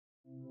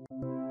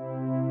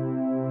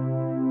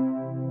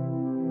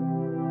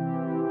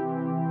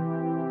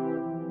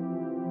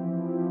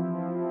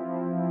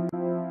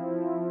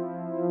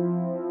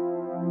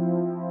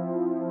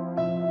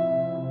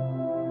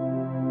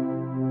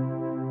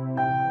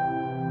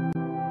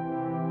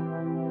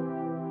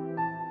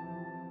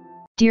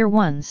Dear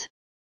ones,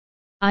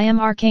 I am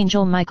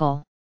Archangel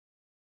Michael.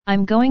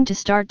 I'm going to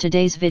start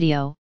today's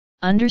video,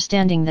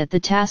 understanding that the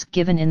task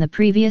given in the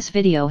previous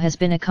video has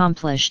been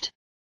accomplished.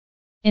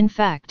 In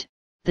fact,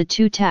 the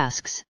 2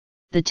 tasks,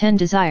 the 10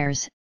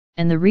 desires,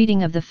 and the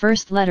reading of the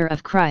first letter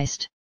of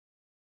Christ.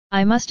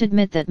 I must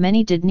admit that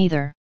many did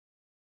neither.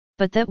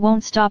 But that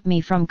won't stop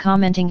me from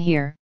commenting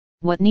here,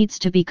 what needs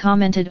to be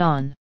commented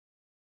on.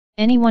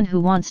 Anyone who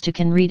wants to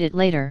can read it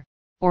later,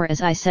 or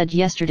as I said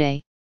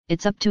yesterday,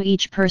 it's up to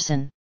each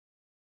person.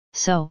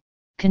 So,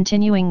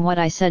 continuing what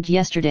I said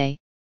yesterday,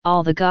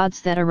 all the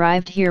gods that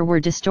arrived here were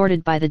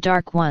distorted by the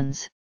dark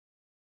ones.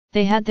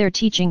 They had their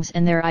teachings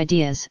and their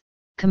ideas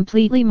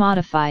completely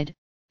modified,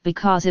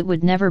 because it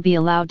would never be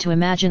allowed to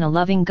imagine a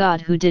loving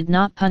God who did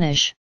not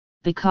punish,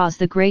 because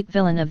the great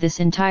villain of this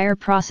entire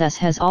process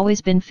has always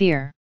been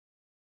fear.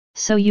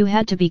 So you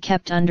had to be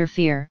kept under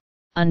fear,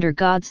 under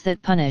gods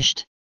that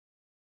punished.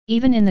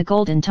 Even in the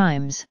golden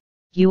times,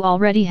 you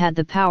already had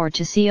the power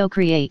to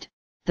create,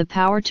 the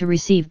power to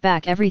receive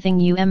back everything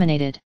you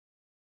emanated.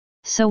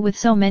 So with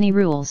so many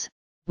rules,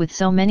 with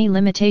so many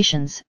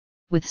limitations,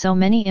 with so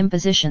many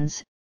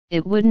impositions,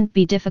 it wouldn't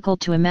be difficult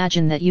to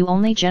imagine that you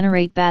only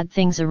generate bad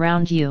things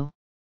around you.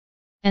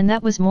 And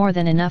that was more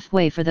than enough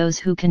way for those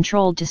who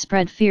controlled to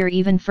spread fear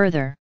even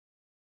further.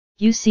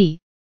 You see,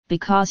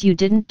 because you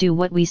didn't do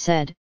what we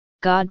said,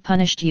 God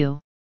punished you.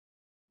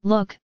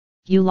 Look,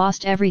 you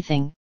lost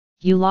everything,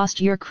 you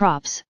lost your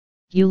crops,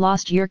 you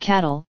lost your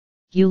cattle,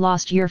 you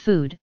lost your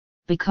food,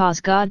 because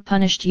God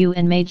punished you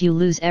and made you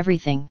lose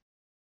everything.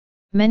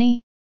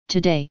 Many,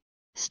 today,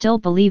 still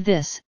believe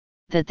this,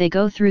 that they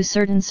go through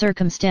certain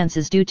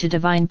circumstances due to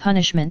divine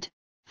punishment,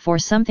 for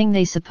something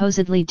they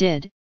supposedly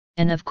did,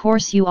 and of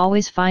course you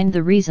always find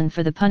the reason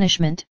for the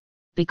punishment,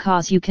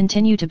 because you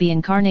continue to be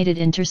incarnated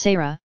in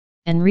Tercera,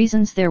 and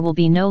reasons there will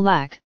be no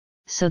lack,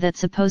 so that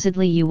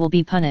supposedly you will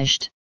be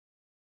punished.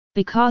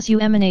 Because you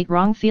emanate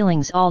wrong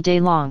feelings all day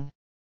long.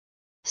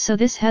 So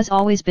this has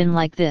always been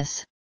like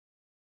this.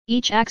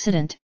 Each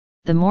accident,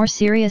 the more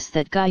serious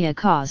that Gaia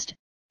caused,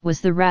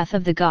 was the wrath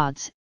of the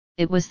gods,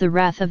 it was the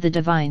wrath of the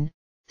divine,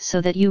 so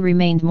that you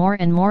remained more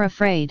and more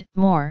afraid,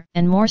 more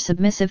and more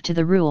submissive to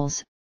the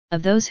rules,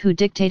 of those who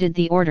dictated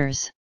the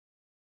orders.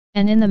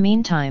 And in the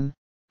meantime,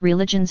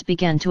 religions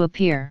began to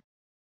appear.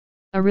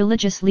 A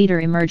religious leader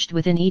emerged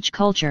within each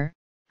culture,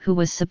 who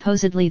was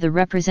supposedly the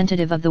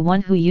representative of the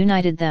one who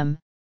united them,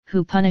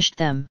 who punished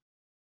them.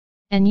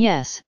 And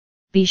yes,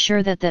 be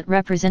sure that that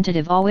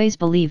representative always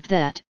believed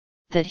that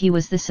he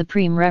was the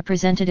supreme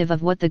representative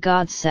of what the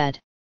gods said.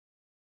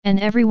 And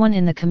everyone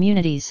in the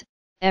communities,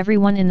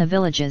 everyone in the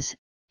villages,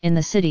 in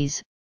the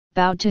cities,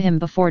 bowed to him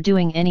before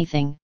doing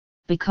anything,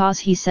 because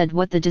he said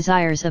what the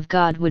desires of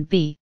God would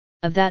be,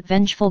 of that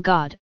vengeful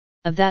God,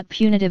 of that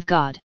punitive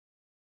God.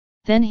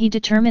 Then he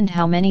determined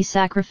how many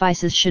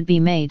sacrifices should be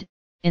made,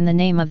 in the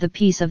name of the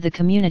peace of the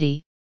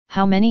community,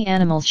 how many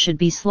animals should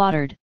be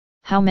slaughtered,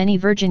 how many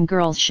virgin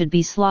girls should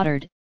be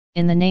slaughtered,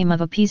 in the name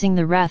of appeasing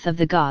the wrath of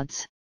the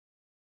gods.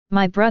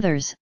 My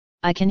brothers,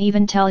 I can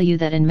even tell you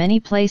that in many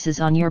places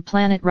on your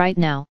planet right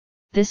now,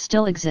 this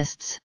still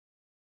exists.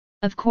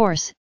 Of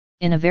course,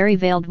 in a very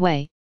veiled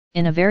way,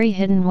 in a very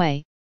hidden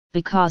way,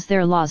 because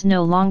their laws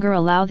no longer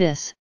allow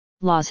this,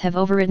 laws have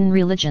overridden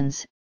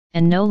religions,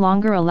 and no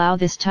longer allow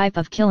this type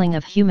of killing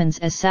of humans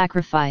as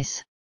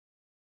sacrifice.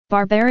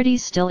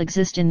 Barbarities still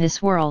exist in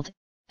this world,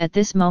 at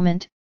this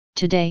moment,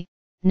 today,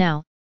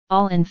 now,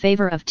 all in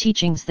favor of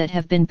teachings that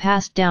have been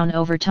passed down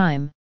over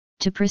time,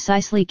 to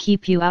precisely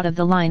keep you out of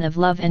the line of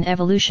love and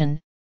evolution,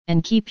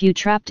 and keep you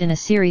trapped in a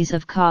series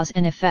of cause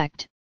and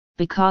effect,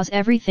 because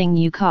everything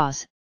you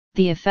cause,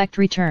 the effect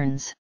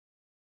returns.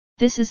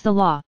 This is the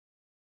law.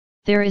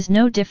 There is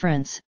no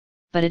difference,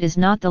 but it is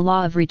not the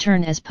law of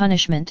return as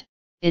punishment,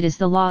 it is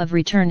the law of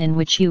return in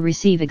which you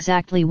receive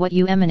exactly what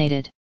you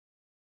emanated.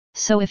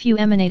 So if you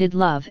emanated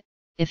love,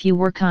 if you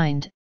were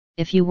kind,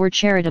 if you were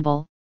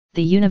charitable,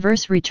 the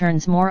universe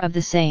returns more of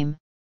the same.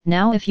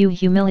 Now if you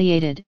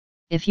humiliated,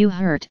 if you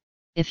hurt,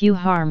 if you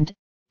harmed,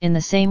 in the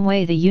same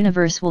way the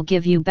universe will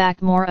give you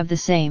back more of the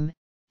same,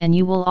 and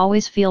you will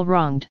always feel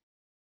wronged.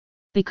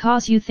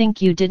 Because you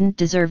think you didn't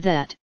deserve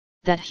that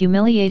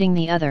humiliating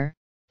the other,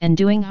 and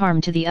doing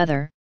harm to the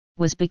other,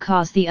 was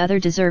because the other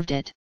deserved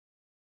it.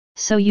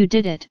 So you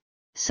did it,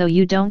 so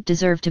you don't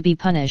deserve to be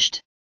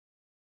punished.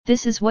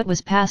 This is what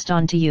was passed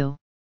on to you.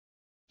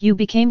 You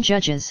became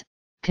judges,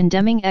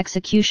 condemning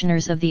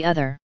executioners of the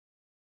other.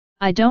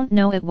 I don't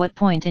know at what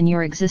point in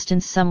your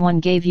existence someone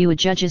gave you a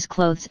judge's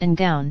clothes and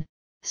gown,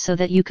 so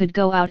that you could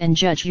go out and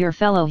judge your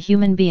fellow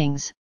human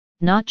beings,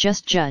 not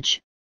just judge,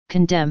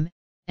 condemn,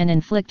 and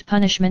inflict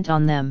punishment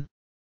on them.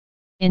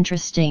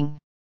 Interesting.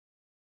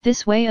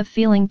 This way of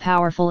feeling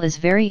powerful is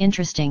very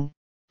interesting,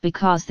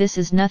 because this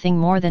is nothing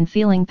more than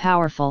feeling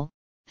powerful,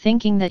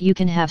 thinking that you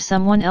can have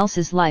someone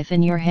else's life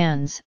in your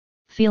hands,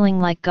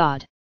 feeling like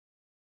God.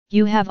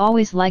 You have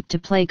always liked to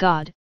play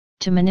God,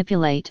 to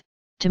manipulate,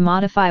 to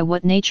modify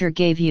what nature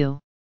gave you.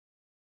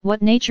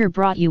 What nature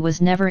brought you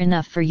was never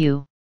enough for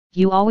you,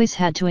 you always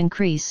had to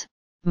increase,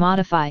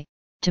 modify,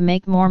 to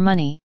make more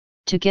money,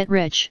 to get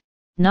rich,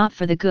 not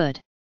for the good.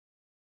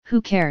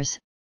 Who cares?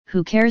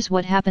 Who cares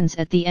what happens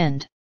at the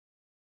end?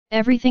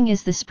 Everything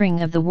is the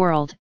spring of the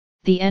world,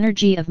 the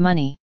energy of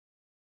money.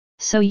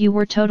 So you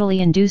were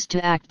totally induced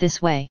to act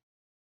this way.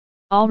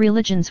 All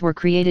religions were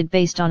created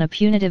based on a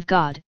punitive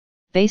god,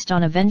 based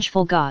on a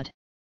vengeful god.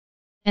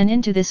 And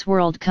into this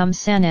world comes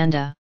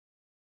Sananda.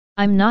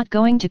 I'm not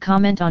going to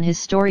comment on his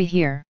story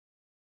here.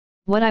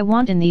 What I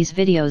want in these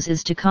videos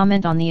is to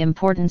comment on the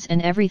importance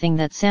and everything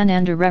that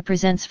Sananda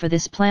represents for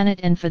this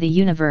planet and for the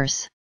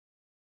universe.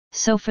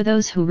 So for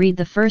those who read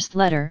the first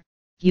letter,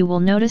 you will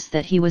notice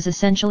that he was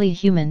essentially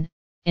human,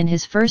 in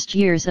his first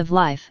years of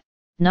life,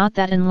 not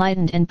that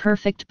enlightened and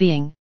perfect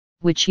being,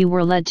 which you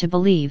were led to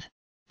believe,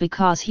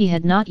 because he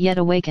had not yet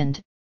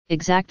awakened.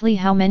 Exactly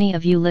how many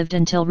of you lived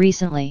until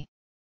recently?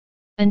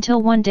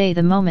 Until one day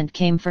the moment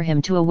came for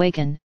him to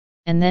awaken,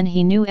 and then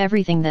he knew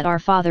everything that our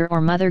Father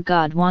or Mother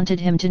God wanted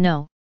him to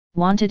know,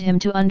 wanted him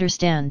to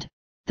understand,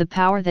 the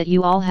power that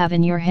you all have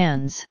in your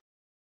hands.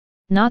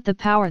 Not the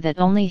power that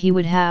only he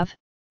would have,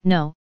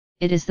 no,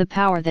 it is the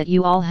power that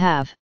you all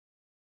have.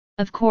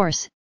 Of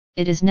course,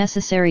 it is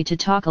necessary to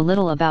talk a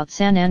little about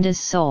Sananda's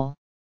soul.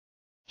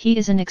 He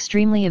is an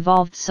extremely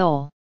evolved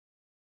soul.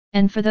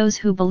 And for those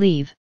who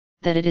believe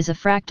that it is a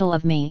fractal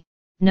of me,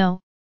 no,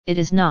 it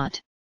is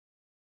not.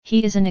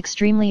 He is an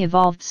extremely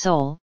evolved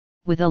soul,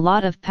 with a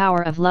lot of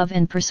power of love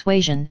and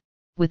persuasion,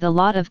 with a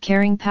lot of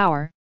caring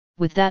power,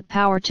 with that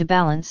power to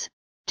balance,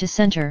 to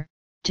center,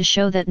 to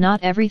show that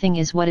not everything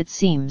is what it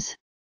seems.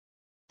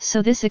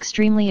 So this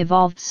extremely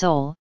evolved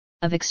soul,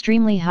 of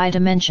extremely high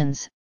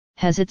dimensions,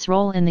 has its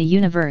role in the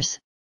universe,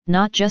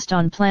 not just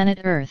on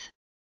planet Earth.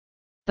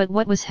 But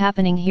what was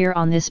happening here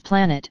on this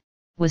planet,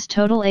 was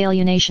total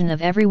alienation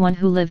of everyone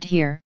who lived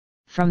here,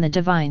 from the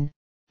divine,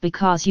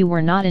 because you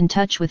were not in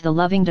touch with the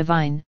loving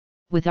divine,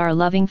 with our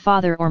loving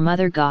Father or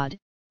Mother God,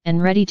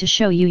 and ready to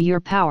show you your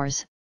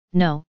powers.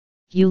 No,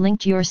 you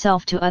linked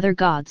yourself to other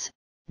gods,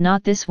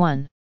 not this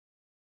one.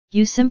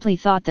 You simply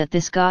thought that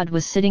this God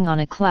was sitting on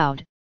a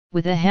cloud,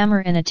 with a hammer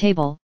and a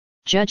table,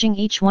 judging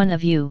each one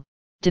of you,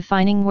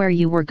 defining where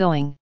you were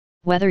going,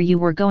 whether you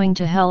were going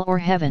to hell or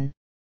heaven.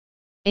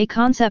 A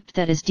concept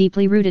that is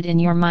deeply rooted in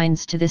your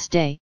minds to this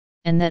day,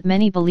 and that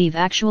many believe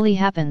actually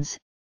happens,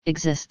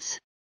 exists.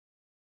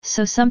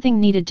 So something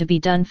needed to be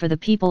done for the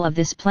people of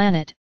this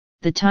planet.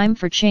 The time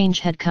for change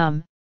had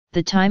come,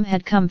 the time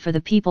had come for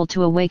the people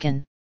to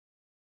awaken.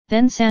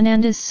 Then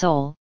Sananda's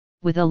soul,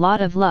 with a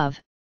lot of love,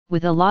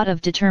 with a lot of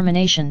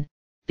determination,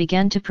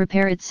 began to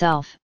prepare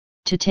itself,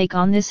 to take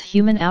on this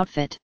human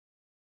outfit.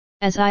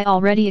 As I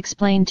already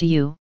explained to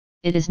you,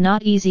 it is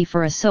not easy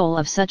for a soul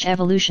of such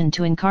evolution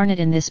to incarnate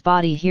in this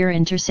body here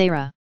in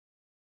Tercera.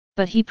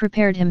 But he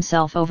prepared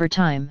himself over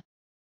time.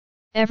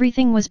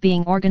 Everything was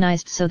being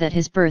organized so that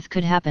his birth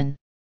could happen.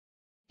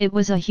 It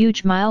was a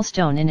huge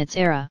milestone in its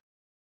era.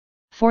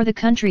 For the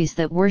countries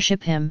that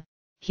worship him,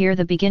 here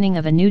the beginning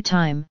of a new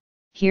time,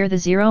 here the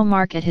zero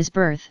mark at his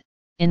birth,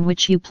 in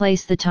which you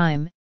place the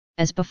time,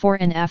 as before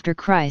and after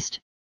Christ,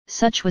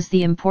 such was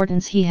the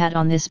importance he had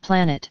on this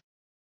planet.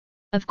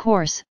 Of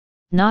course,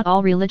 not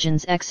all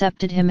religions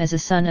accepted him as a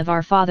son of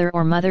our Father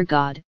or Mother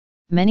God,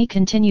 many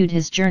continued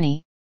his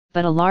journey,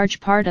 but a large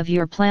part of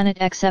your planet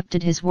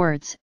accepted his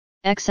words,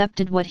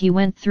 accepted what he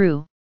went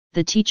through,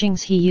 the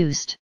teachings he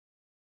used.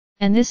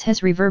 And this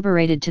has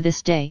reverberated to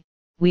this day.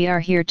 We are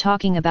here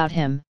talking about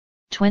him,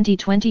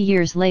 20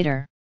 years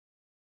later.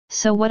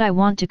 So what I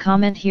want to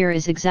comment here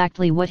is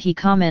exactly what he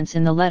comments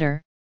in the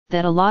letter,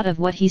 that a lot of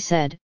what he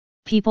said,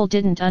 people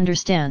didn't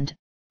understand,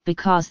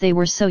 because they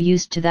were so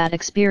used to that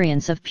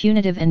experience of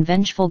punitive and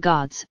vengeful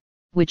gods,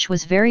 which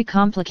was very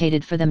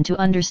complicated for them to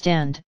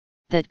understand,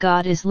 that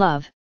God is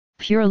love,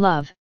 pure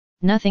love,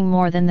 nothing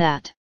more than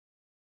that.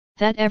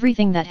 That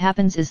everything that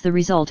happens is the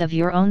result of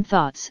your own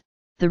thoughts,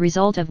 the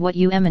result of what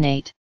you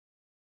emanate.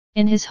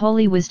 In his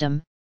holy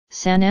wisdom,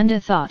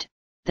 Sananda thought,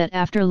 that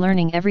after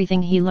learning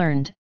everything he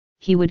learned,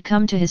 he would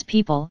come to his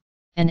people,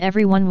 and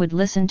everyone would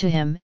listen to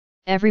him,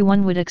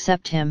 everyone would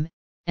accept him,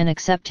 and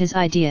accept his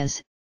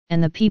ideas,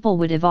 and the people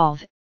would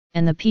evolve,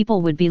 and the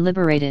people would be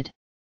liberated.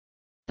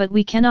 But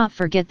we cannot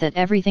forget that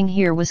everything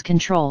here was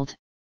controlled.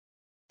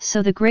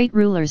 So the great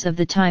rulers of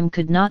the time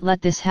could not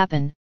let this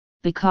happen,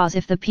 because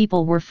if the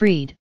people were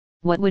freed,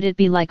 what would it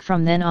be like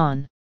from then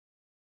on?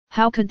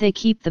 How could they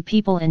keep the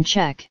people in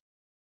check?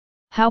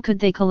 How could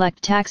they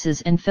collect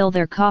taxes and fill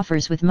their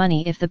coffers with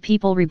money if the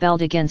people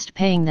rebelled against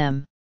paying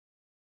them?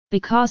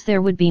 Because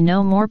there would be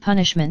no more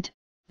punishment,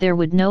 there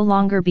would no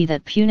longer be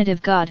that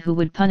punitive God who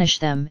would punish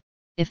them,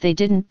 if they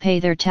didn't pay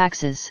their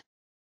taxes.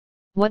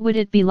 What would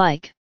it be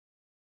like?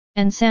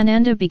 And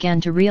Sananda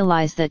began to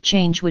realize that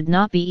change would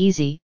not be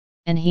easy,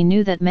 and he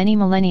knew that many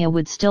millennia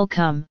would still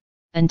come,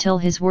 until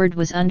his word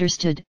was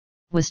understood,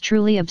 was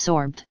truly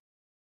absorbed.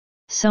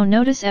 So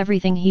notice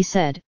everything he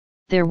said.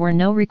 There were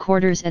no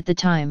recorders at the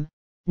time,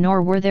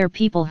 nor were there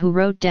people who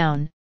wrote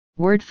down,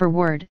 word for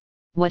word,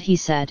 what he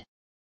said.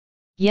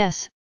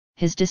 Yes,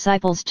 his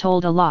disciples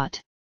told a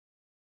lot.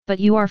 But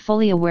you are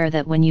fully aware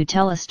that when you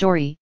tell a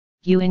story,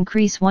 you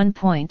increase 1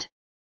 point.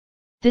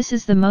 This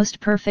is the most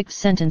perfect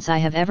sentence I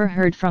have ever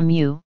heard from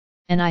you,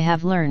 and I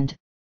have learned,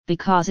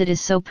 because it is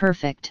so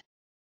perfect.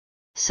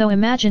 So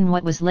imagine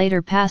what was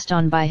later passed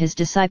on by his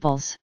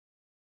disciples.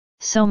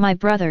 So my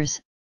brothers,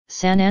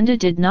 Sananda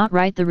did not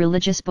write the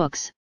religious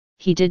books,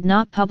 he did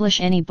not publish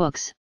any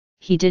books,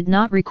 he did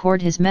not record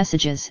his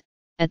messages,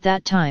 at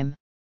that time.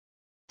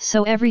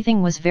 So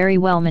everything was very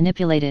well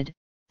manipulated,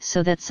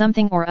 so that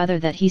something or other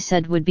that he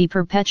said would be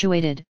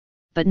perpetuated,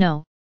 but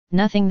no,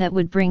 nothing that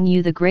would bring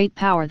you the great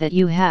power that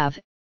you have,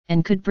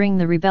 and could bring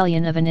the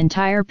rebellion of an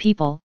entire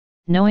people,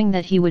 knowing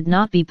that he would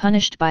not be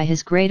punished by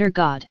his greater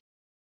God.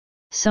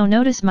 So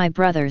notice my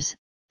brothers,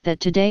 that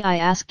today I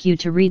ask you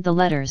to read the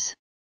letters.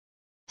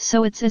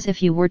 So it's as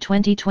if you were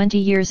 20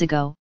 years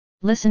ago,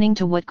 listening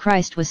to what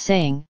Christ was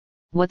saying,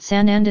 what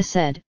Sananda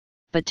said,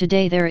 but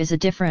today there is a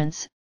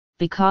difference,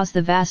 because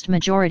the vast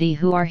majority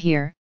who are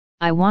here,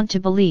 I want to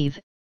believe,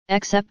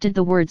 accepted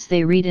the words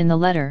they read in the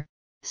letter.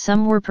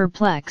 Some were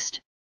perplexed,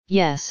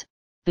 yes,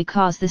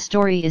 because the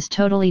story is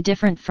totally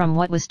different from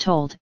what was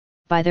told,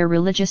 by their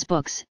religious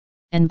books,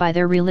 and by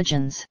their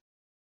religions.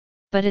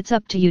 But it's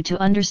up to you to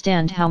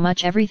understand how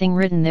much everything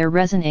written there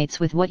resonates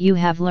with what you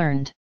have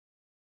learned.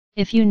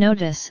 If you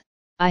notice,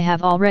 I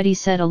have already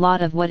said a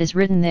lot of what is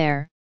written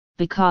there,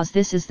 because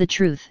this is the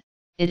truth.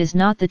 It is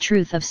not the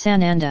truth of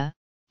Sananda,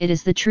 it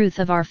is the truth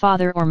of our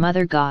Father or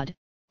Mother God.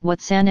 What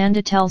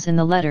Sananda tells in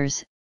the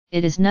letters,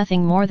 it is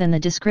nothing more than the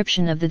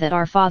description of that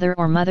our Father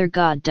or Mother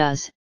God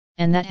does,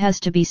 and that has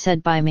to be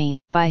said by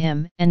me, by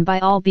him, and by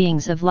all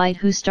beings of light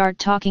who start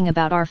talking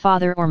about our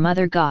Father or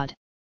Mother God.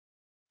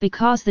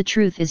 Because the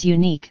truth is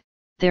unique,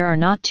 there are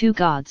not two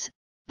gods,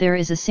 there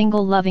is a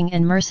single loving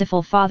and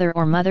merciful Father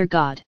or Mother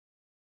God.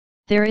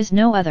 There is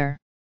no other.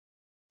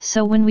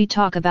 So when we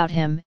talk about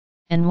him,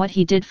 and what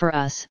he did for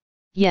us,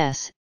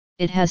 yes,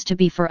 it has to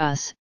be for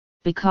us,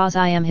 because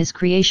I am his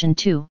creation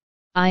too,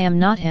 I am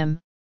not him,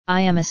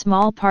 I am a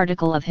small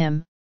particle of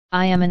him,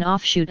 I am an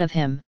offshoot of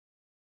him.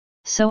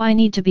 So I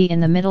need to be in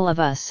the middle of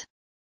us.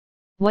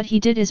 What he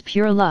did is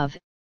pure love,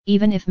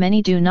 even if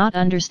many do not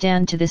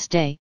understand to this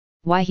day,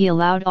 why he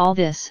allowed all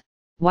this,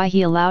 why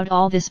he allowed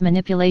all this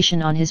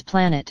manipulation on his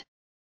planet.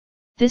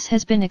 This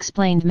has been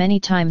explained many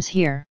times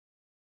here.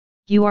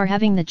 You are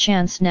having the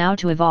chance now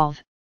to evolve,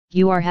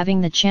 you are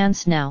having the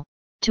chance now,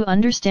 to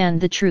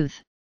understand the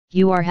truth,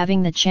 you are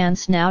having the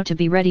chance now to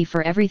be ready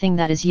for everything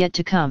that is yet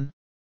to come.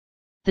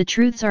 The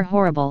truths are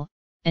horrible,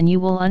 and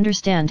you will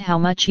understand how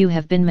much you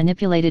have been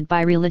manipulated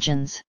by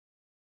religions.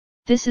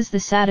 This is the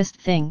saddest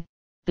thing,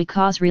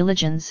 because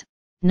religions,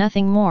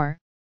 nothing more,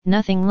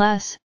 nothing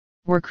less,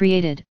 were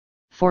created,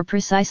 for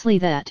precisely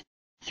that,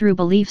 through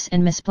beliefs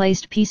and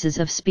misplaced pieces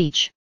of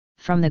speech,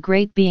 from the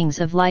great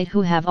beings of light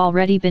who have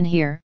already been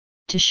here,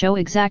 to show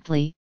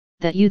exactly,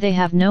 that they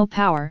have no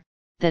power,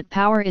 that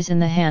power is in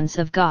the hands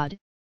of God,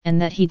 and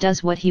that he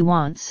does what he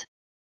wants.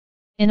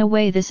 In a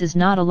way this is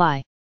not a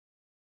lie.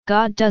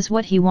 God does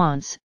what he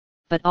wants,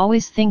 but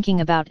always thinking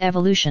about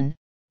evolution,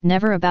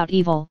 never about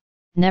evil,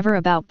 never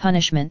about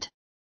punishment.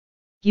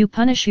 You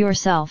punish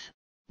yourself,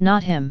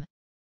 not him.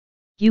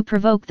 You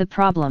provoke the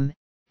problem,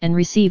 and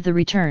receive the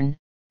return,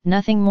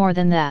 nothing more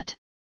than that.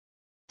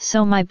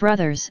 So my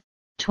brothers,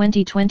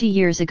 20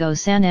 years ago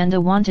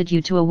Sananda wanted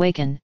you to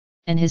awaken,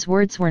 and his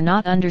words were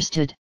not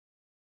understood.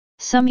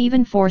 Some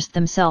even forced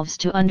themselves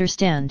to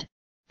understand,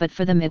 but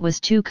for them it was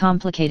too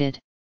complicated.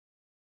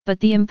 But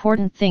the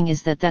important thing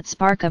is that that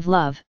spark of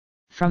love,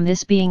 from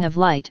this being of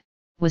light,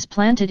 was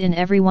planted in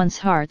everyone's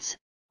hearts,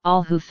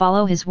 all who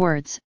follow his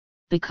words,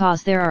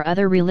 because there are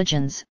other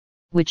religions,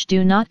 which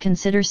do not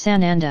consider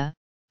Sananda,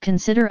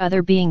 consider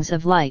other beings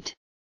of light.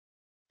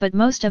 But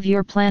most of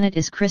your planet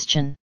is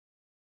Christian.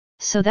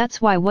 So that's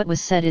why what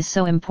was said is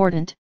so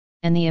important,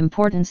 and the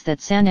importance that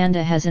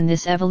Sananda has in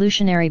this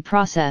evolutionary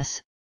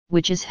process,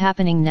 which is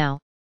happening now,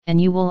 and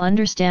you will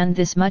understand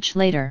this much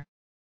later.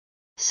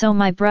 So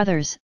my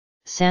brothers,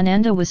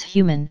 Sananda was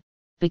human,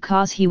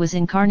 because he was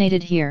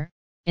incarnated here,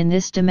 in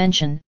this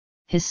dimension,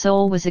 his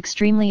soul was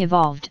extremely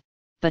evolved,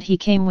 but he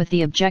came with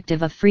the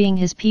objective of freeing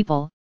his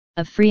people,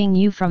 of freeing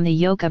you from the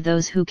yoke of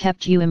those who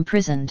kept you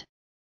imprisoned.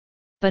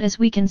 But as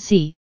we can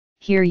see,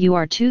 here you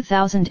are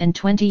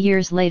 2020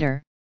 years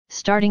later,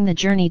 starting the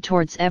journey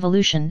towards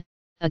evolution,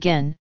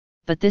 again,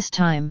 but this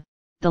time,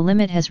 the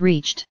limit has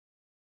reached.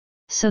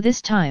 So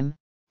this time,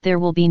 there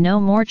will be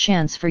no more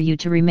chance for you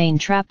to remain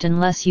trapped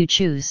unless you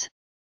choose.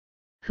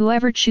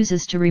 Whoever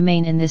chooses to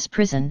remain in this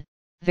prison,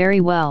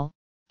 very well,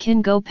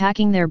 can go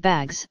packing their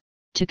bags,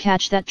 to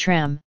catch that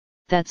tram.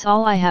 That's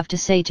all I have to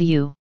say to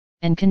you,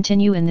 and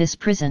continue in this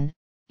prison,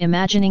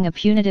 imagining a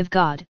punitive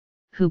God,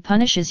 who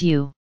punishes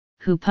you,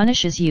 who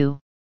punishes you,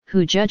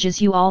 who judges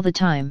you all the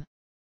time.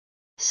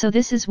 So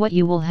this is what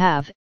you will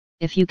have,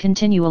 if you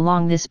continue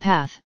along this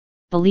path,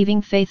 believing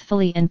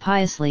faithfully and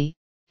piously,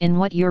 in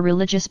what your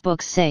religious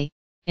books say,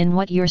 in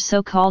what your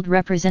so-called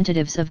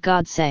representatives of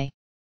God say.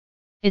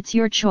 It's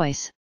your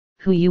choice,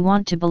 who you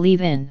want to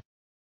believe in.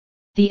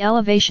 The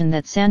elevation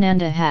that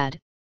Sananda had,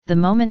 the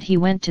moment he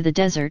went to the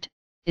desert,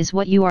 is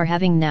what you are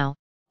having now,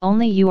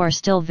 only you are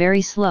still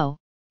very slow,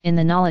 in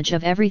the knowledge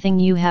of everything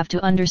you have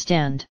to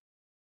understand.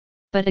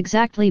 But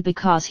exactly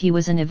because he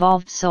was an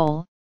evolved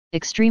soul,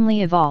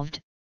 extremely evolved,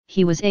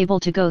 he was able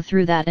to go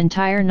through that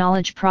entire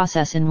knowledge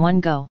process in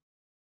one go.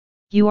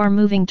 You are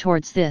moving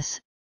towards this,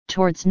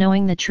 towards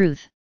knowing the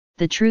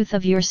truth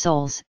of your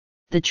souls,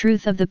 the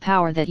truth of the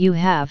power that you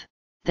have,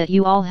 that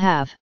you all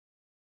have.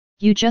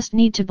 You just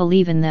need to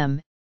believe in them,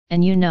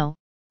 and you know,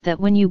 that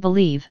when you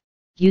believe,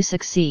 you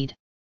succeed.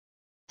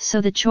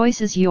 So the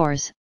choice is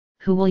yours.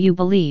 Who will you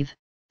believe,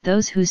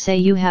 those who say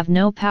you have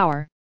no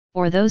power,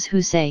 or those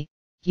who say,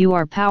 you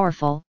are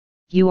powerful,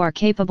 you are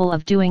capable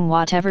of doing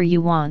whatever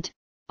you want,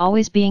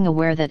 always being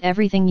aware that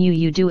everything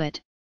you do it,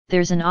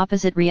 there's an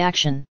opposite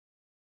reaction.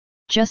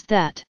 Just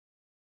that.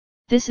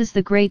 This is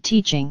the great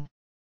teaching.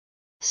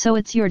 So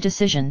it's your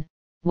decision,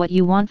 what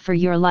you want for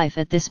your life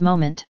at this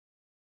moment.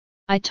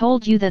 I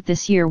told you that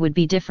this year would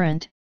be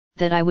different,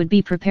 that I would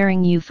be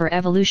preparing you for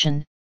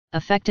evolution,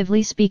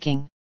 effectively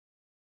speaking.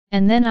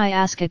 And then I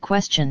ask a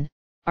question,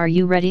 are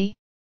you ready?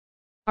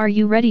 Are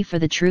you ready for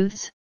the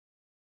truths?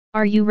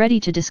 Are you ready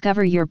to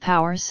discover your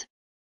powers?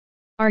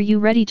 Are you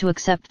ready to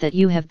accept that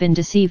you have been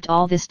deceived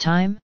all this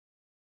time?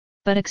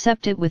 But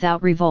accept it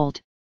without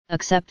revolt,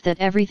 accept that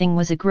everything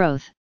was a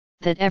growth,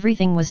 that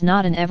everything was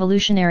not an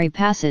evolutionary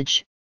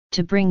passage,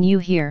 to bring you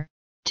here,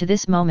 to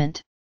this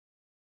moment.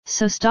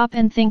 So stop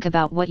and think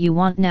about what you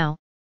want now,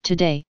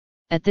 today,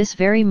 at this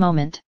very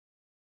moment.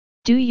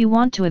 Do you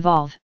want to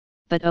evolve,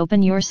 but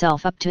open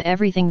yourself up to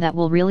everything that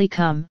will really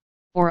come,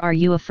 or are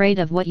you afraid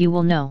of what you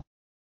will know?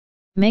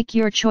 Make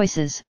your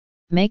choices,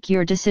 make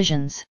your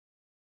decisions.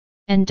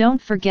 And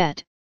don't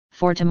forget,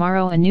 for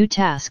tomorrow a new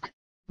task,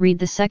 read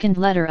the second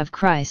letter of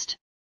Christ.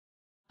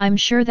 I'm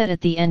sure that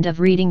at the end of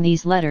reading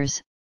these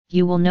letters,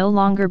 you will no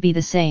longer be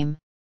the same,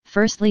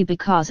 firstly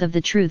because of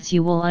the truths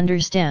you will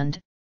understand,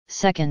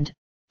 second,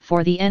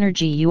 for the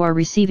energy you are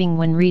receiving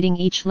when reading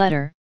each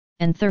letter,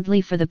 and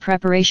thirdly for the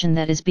preparation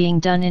that is being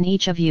done in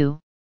each of you,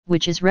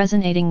 which is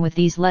resonating with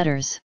these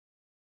letters.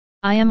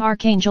 I am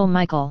Archangel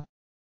Michael.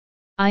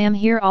 I am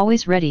here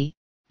always ready,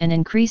 and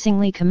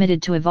increasingly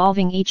committed to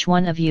evolving each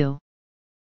one of you.